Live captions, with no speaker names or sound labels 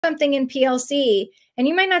something in PLC and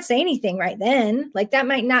you might not say anything right then. Like that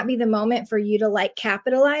might not be the moment for you to like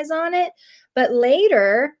capitalize on it. But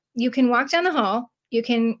later you can walk down the hall. You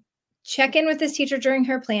can check in with this teacher during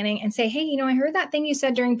her planning and say, hey, you know, I heard that thing you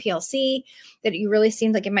said during PLC that you really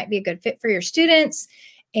seemed like it might be a good fit for your students.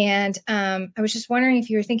 And I was just wondering if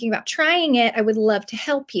you were thinking about trying it, I would love to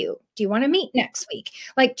help you. Do you want to meet next week?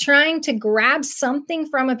 Like trying to grab something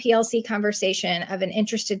from a PLC conversation of an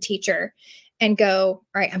interested teacher and go,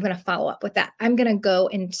 all right, I'm going to follow up with that. I'm going to go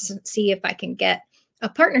and see if I can get a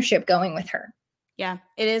partnership going with her. Yeah,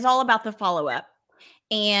 it is all about the follow-up.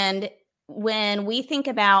 And when we think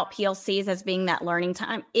about PLCs as being that learning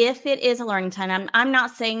time, if it is a learning time, I'm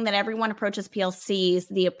not saying that everyone approaches PLCs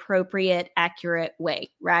the appropriate, accurate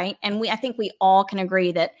way, right? And I think we all can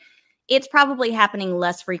agree that it's probably happening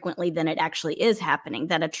less frequently than it actually is happening,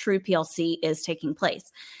 that a true PLC is taking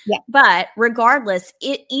place. Yeah. But regardless,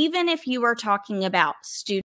 even if you are talking about students,